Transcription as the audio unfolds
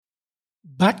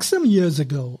Back some years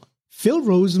ago, Phil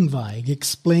Rosenzweig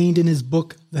explained in his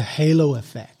book The Halo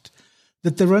Effect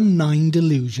that there are 9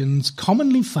 delusions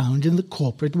commonly found in the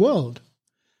corporate world.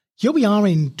 Here we are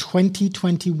in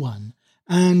 2021,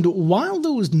 and while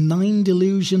those 9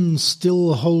 delusions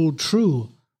still hold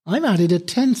true, I've added a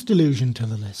 10th delusion to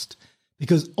the list,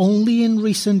 because only in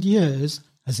recent years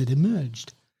has it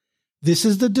emerged. This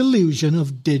is the delusion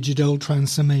of digital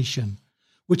transformation,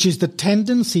 which is the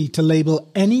tendency to label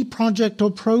any project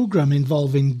or program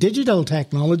involving digital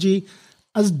technology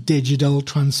as digital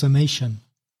transformation.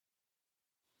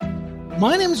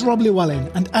 My name is Rob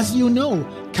Llewellyn, and as you know,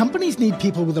 companies need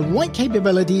people with the right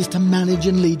capabilities to manage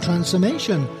and lead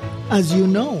transformation. As you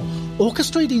know,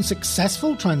 orchestrating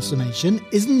successful transformation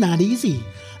isn't that easy.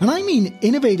 And I mean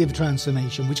innovative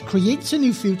transformation, which creates a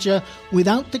new future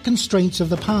without the constraints of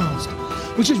the past.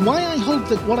 Which is why I hope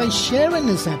that what I share in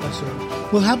this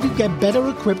episode will help you get better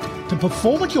equipped to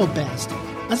perform at your best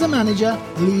as a manager,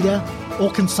 leader,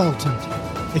 or consultant.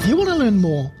 If you want to learn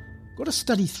more, go to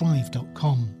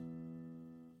studythrive.com.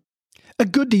 A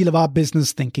good deal of our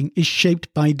business thinking is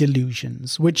shaped by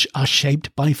delusions, which are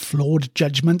shaped by flawed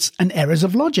judgments and errors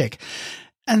of logic.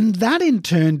 And that in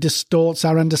turn distorts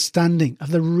our understanding of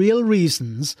the real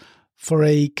reasons for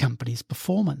a company's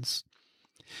performance.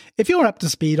 If you're up to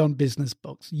speed on business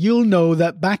books, you'll know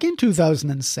that back in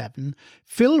 2007,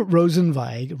 Phil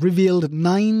Rosenzweig revealed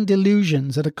 9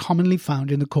 delusions that are commonly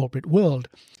found in the corporate world.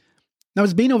 Now,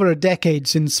 it's been over a decade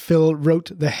since Phil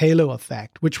wrote The Halo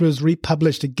Effect, which was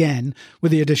republished again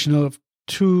with the addition of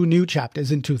 2 new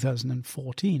chapters in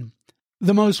 2014.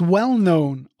 The most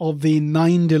well-known of the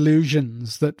 9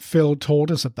 delusions that Phil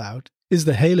taught us about is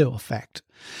the halo effect.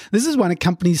 This is when a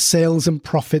company's sales and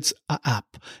profits are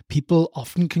up. People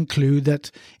often conclude that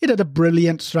it had a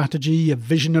brilliant strategy, a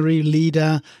visionary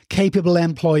leader, capable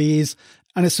employees,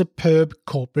 and a superb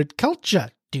corporate culture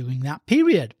during that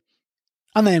period.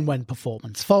 And then when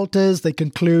performance falters, they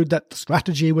conclude that the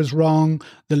strategy was wrong,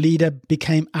 the leader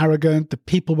became arrogant, the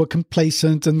people were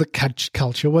complacent, and the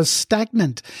culture was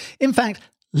stagnant. In fact,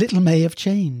 little may have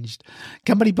changed.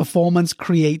 Company performance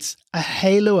creates a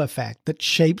halo effect that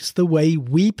shapes the way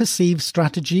we perceive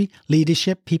strategy,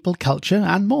 leadership, people, culture,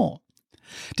 and more.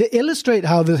 To illustrate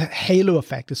how the halo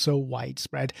effect is so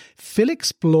widespread, Phil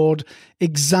explored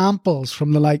examples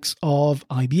from the likes of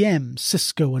IBM,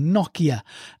 Cisco, and Nokia,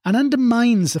 and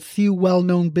undermines a few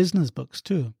well-known business books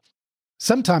too.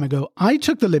 Some time ago, I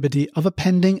took the liberty of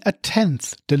appending a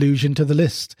 10th delusion to the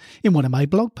list in one of my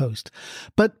blog posts.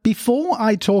 But before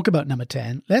I talk about number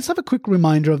 10, let's have a quick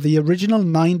reminder of the original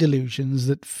 9 delusions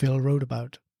that Phil wrote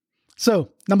about. So,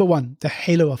 number 1, the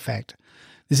halo effect.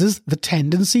 This is the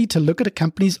tendency to look at a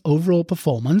company's overall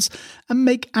performance and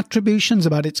make attributions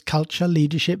about its culture,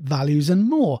 leadership, values, and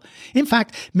more. In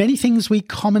fact, many things we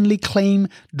commonly claim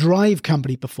drive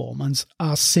company performance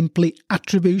are simply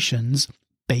attributions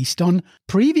based on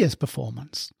previous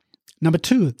performance. Number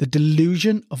 2, the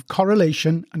delusion of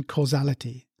correlation and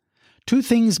causality. 2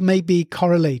 things may be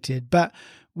correlated, but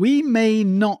we may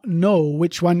not know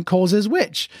which one causes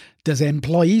which. Does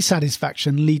employee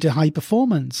satisfaction lead to high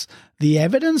performance? The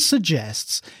evidence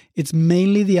suggests it's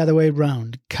mainly the other way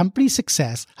around. Company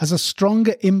success has a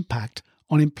stronger impact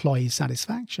on employee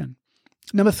satisfaction.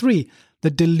 Number 3, the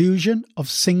delusion of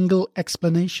single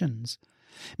explanations.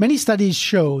 Many studies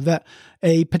show that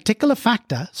a particular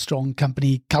factor, strong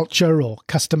company culture or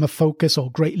customer focus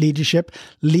or great leadership,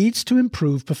 leads to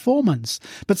improved performance.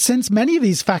 But since many of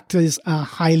these factors are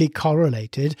highly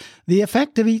correlated, the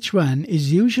effect of each one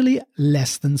is usually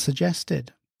less than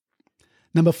suggested.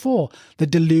 Number 4, the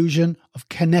delusion of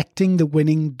connecting the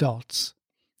winning dots.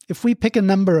 If we pick a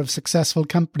number of successful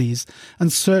companies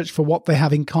and search for what they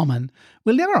have in common,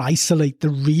 we'll never isolate the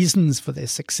reasons for their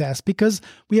success because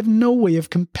we have no way of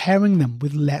comparing them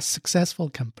with less successful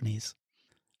companies.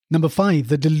 Number 5,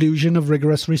 the delusion of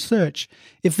rigorous research.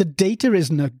 If the data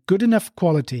isn't a good enough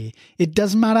quality, it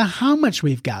doesn't matter how much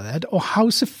we've gathered or how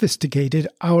sophisticated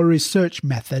our research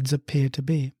methods appear to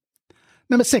be.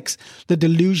 Number 6, the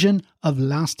delusion of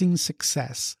lasting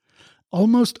success.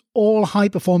 Almost all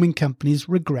high-performing companies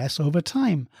regress over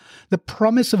time. The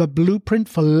promise of a blueprint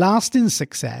for lasting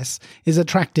success is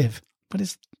attractive, but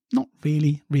it's not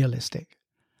really realistic.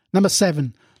 Number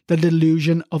 7, the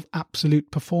delusion of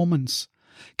absolute performance.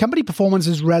 Company performance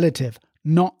is relative,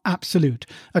 not absolute.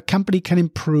 A company can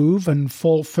improve and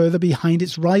fall further behind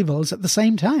its rivals at the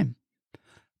same time.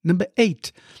 Number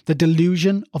 8, the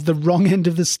delusion of the wrong end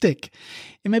of the stick.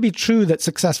 It may be true that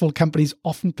successful companies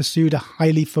often pursued a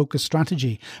highly focused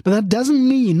strategy, but that doesn't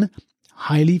mean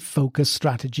highly focused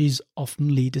strategies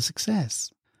often lead to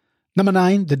success. Number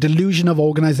 9, the delusion of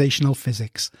organizational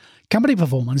physics. Company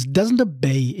performance doesn't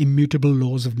obey immutable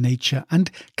laws of nature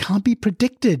and can't be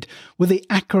predicted with the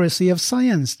accuracy of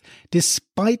science,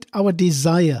 despite our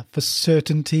desire for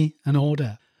certainty and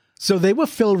order. So they were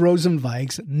Phil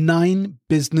Rosenzweig's 9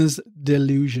 business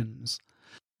delusions.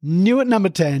 New at number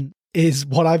 10 is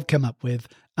what I've come up with,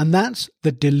 and that's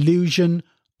the delusion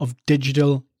of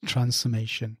digital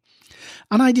transformation.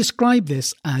 And I describe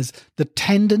this as the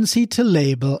tendency to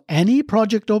label any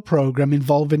project or program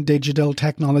involving digital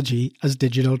technology as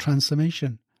digital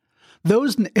transformation.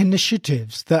 Those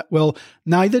initiatives that will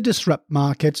neither disrupt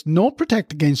markets nor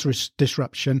protect against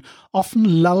disruption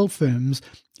often lull firms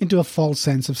into a false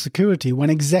sense of security when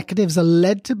executives are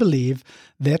led to believe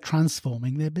they're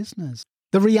transforming their business.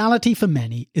 The reality for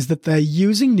many is that they're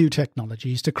using new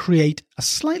technologies to create a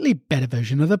slightly better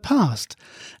version of the past,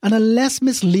 and a less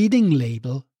misleading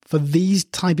label for these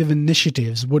type of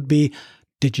initiatives would be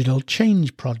digital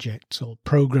change projects or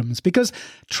programs, because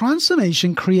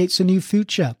transformation creates a new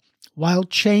future, while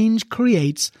change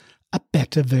creates a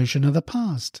better version of the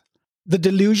past. The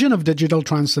delusion of digital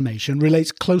transformation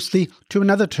relates closely to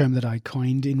another term that I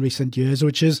coined in recent years,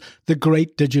 which is the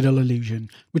great digital illusion,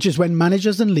 which is when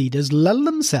managers and leaders lull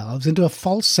themselves into a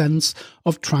false sense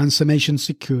of transformation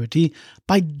security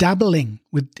by dabbling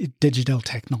with digital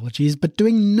technologies, but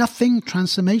doing nothing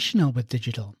transformational with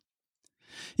digital.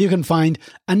 You can find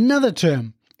another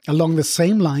term along the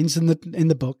same lines in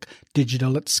the book,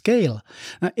 Digital at Scale.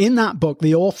 Now, in that book,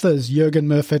 the authors, Jürgen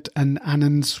Murfit and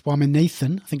Anand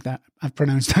Swaminathan, I think that I've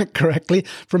pronounced that correctly,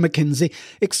 from McKinsey,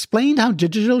 explained how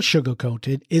digital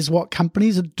sugar-coated is what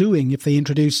companies are doing if they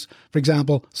introduce, for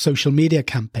example, social media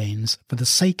campaigns for the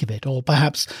sake of it, or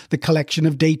perhaps the collection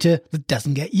of data that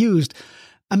doesn't get used,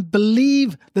 and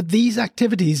believe that these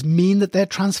activities mean that they're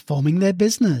transforming their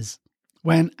business,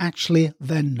 when actually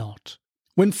they're not.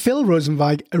 When Phil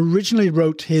Rosenzweig originally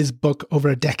wrote his book over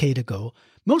a decade ago,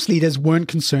 most leaders weren't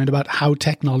concerned about how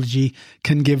technology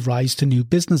can give rise to new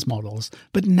business models.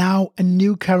 But now a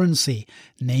new currency,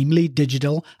 namely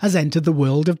digital, has entered the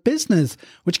world of business,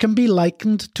 which can be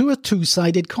likened to a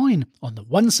two-sided coin. On the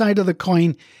one side of the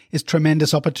coin is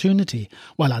tremendous opportunity,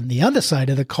 while on the other side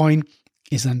of the coin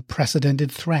is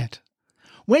unprecedented threat.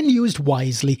 When used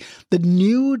wisely, the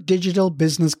new digital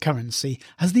business currency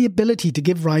has the ability to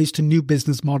give rise to new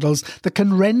business models that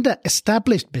can render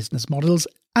established business models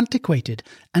antiquated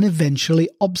and eventually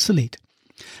obsolete.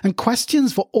 And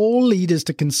questions for all leaders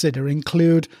to consider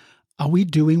include, are we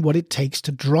doing what it takes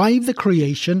to drive the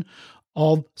creation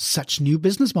of such new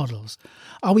business models?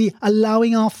 Are we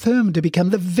allowing our firm to become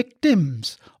the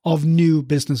victims of new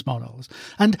business models?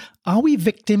 And are we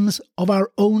victims of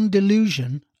our own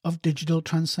delusion of digital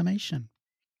transformation?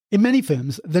 In many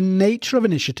firms, the nature of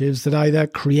initiatives that either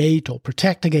create or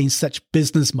protect against such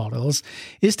business models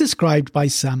is described by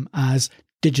some as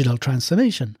digital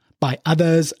transformation, by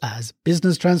others as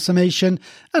business transformation,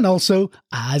 and also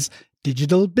as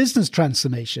digital business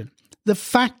transformation. The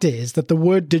fact is that the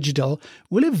word digital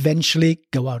will eventually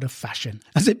go out of fashion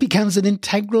as it becomes an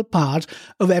integral part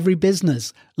of every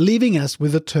business, leaving us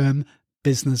with the term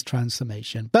business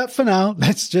transformation. But for now,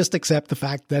 let's just accept the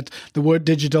fact that the word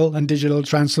digital and digital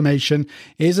transformation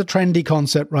is a trendy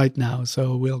concept right now,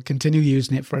 so we'll continue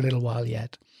using it for a little while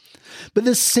yet. But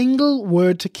the single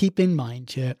word to keep in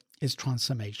mind here is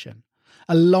transformation,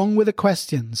 along with the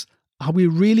questions, are we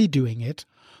really doing it,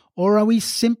 or are we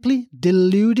simply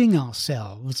deluding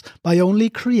ourselves by only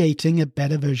creating a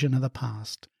better version of the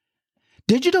past?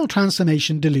 Digital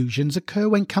transformation delusions occur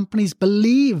when companies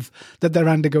believe that they're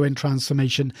undergoing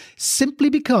transformation simply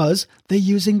because they're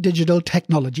using digital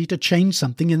technology to change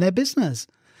something in their business.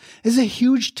 There's a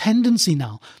huge tendency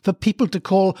now for people to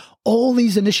call all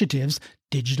these initiatives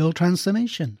digital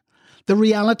transformation. The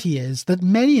reality is that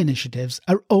many initiatives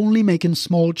are only making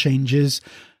small changes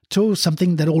to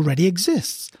something that already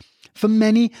exists. For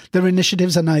many, their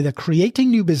initiatives are neither creating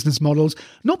new business models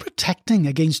nor protecting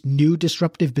against new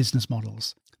disruptive business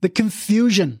models. The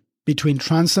confusion between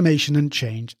transformation and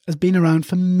change has been around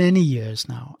for many years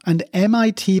now, and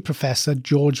MIT professor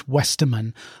George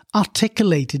Westerman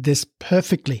articulated this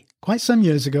perfectly quite some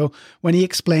years ago when he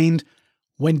explained,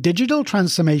 when digital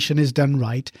transformation is done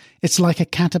right, it's like a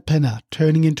caterpillar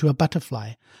turning into a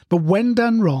butterfly. But when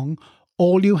done wrong,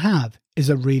 all you have is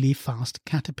a really fast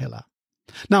caterpillar.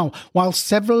 Now, while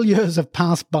several years have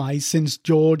passed by since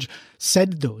George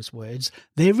said those words,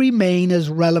 they remain as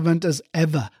relevant as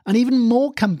ever, and even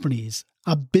more companies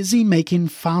are busy making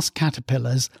fast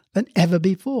caterpillars than ever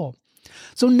before.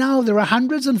 So now there are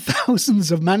hundreds and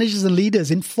thousands of managers and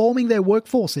leaders informing their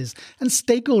workforces and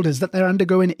stakeholders that they're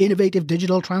undergoing innovative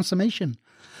digital transformation.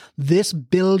 this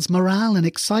builds morale and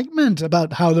excitement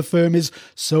about how the firm is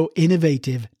so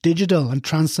innovative, digital and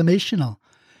transformational.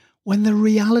 When the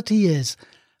reality is,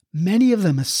 many of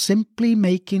them are simply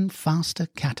making faster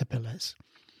caterpillars.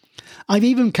 I've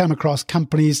even come across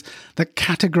companies that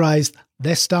categorize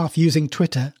their staff using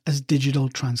Twitter as digital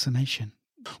transformation.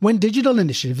 When digital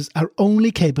initiatives are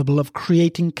only capable of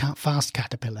creating fast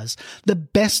caterpillars, the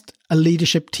best a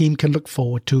leadership team can look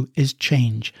forward to is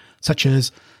change, such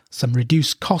as some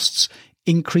reduced costs,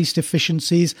 increased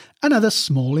efficiencies, and other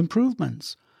small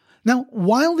improvements. Now,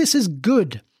 while this is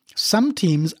good, some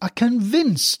teams are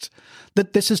convinced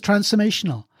that this is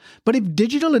transformational. But if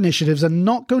digital initiatives are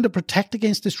not going to protect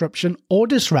against disruption or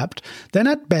disrupt, then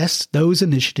at best, those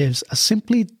initiatives are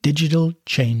simply digital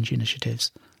change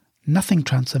initiatives. Nothing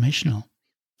transformational.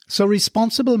 So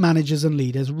responsible managers and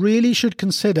leaders really should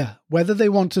consider whether they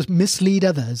want to mislead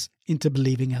others into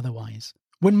believing otherwise.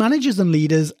 When managers and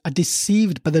leaders are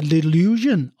deceived by the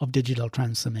delusion of digital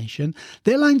transformation,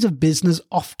 their lines of business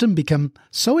often become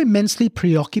so immensely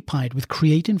preoccupied with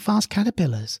creating fast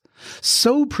caterpillars,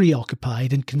 so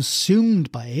preoccupied and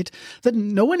consumed by it that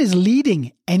no one is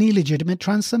leading any legitimate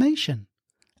transformation.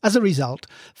 As a result,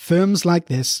 firms like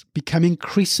this become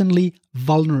increasingly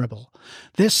vulnerable.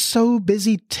 They're so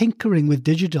busy tinkering with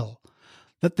digital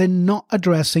that they're not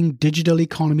addressing digital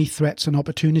economy threats and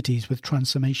opportunities with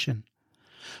transformation.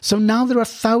 So now there are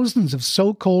thousands of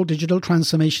so-called digital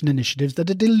transformation initiatives that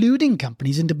are deluding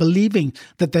companies into believing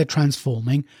that they're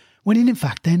transforming when in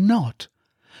fact they're not.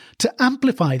 To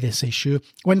amplify this issue,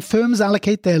 when firms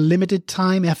allocate their limited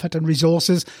time, effort and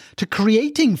resources to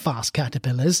creating fast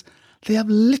caterpillars, they have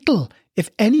little, if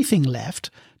anything,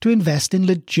 left to invest in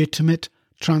legitimate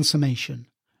transformation.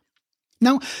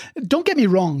 Now, don't get me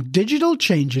wrong, digital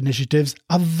change initiatives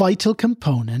are vital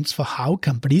components for how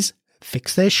companies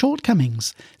fix their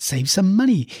shortcomings, save some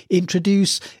money,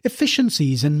 introduce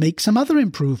efficiencies and make some other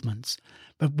improvements.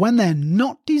 But when they're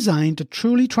not designed to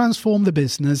truly transform the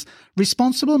business,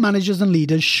 responsible managers and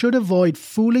leaders should avoid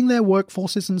fooling their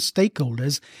workforces and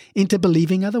stakeholders into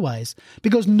believing otherwise,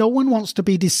 because no one wants to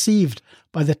be deceived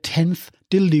by the 10th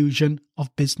delusion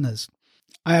of business.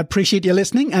 I appreciate you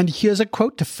listening, and here's a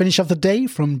quote to finish off the day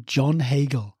from John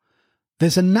Hagel.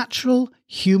 There's a natural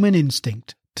human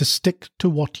instinct to stick to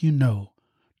what you know.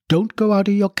 Don't go out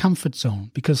of your comfort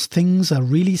zone because things are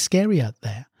really scary out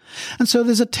there. And so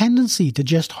there's a tendency to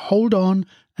just hold on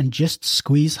and just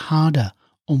squeeze harder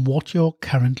on what you're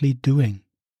currently doing.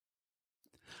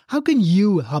 How can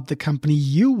you help the company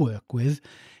you work with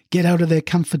get out of their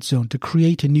comfort zone to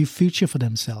create a new future for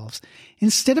themselves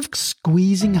instead of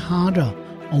squeezing harder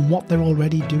on what they're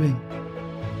already doing?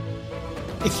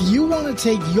 If you want to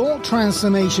take your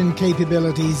transformation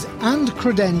capabilities and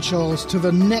credentials to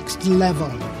the next level,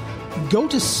 go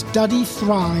to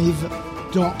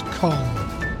studythrive.com.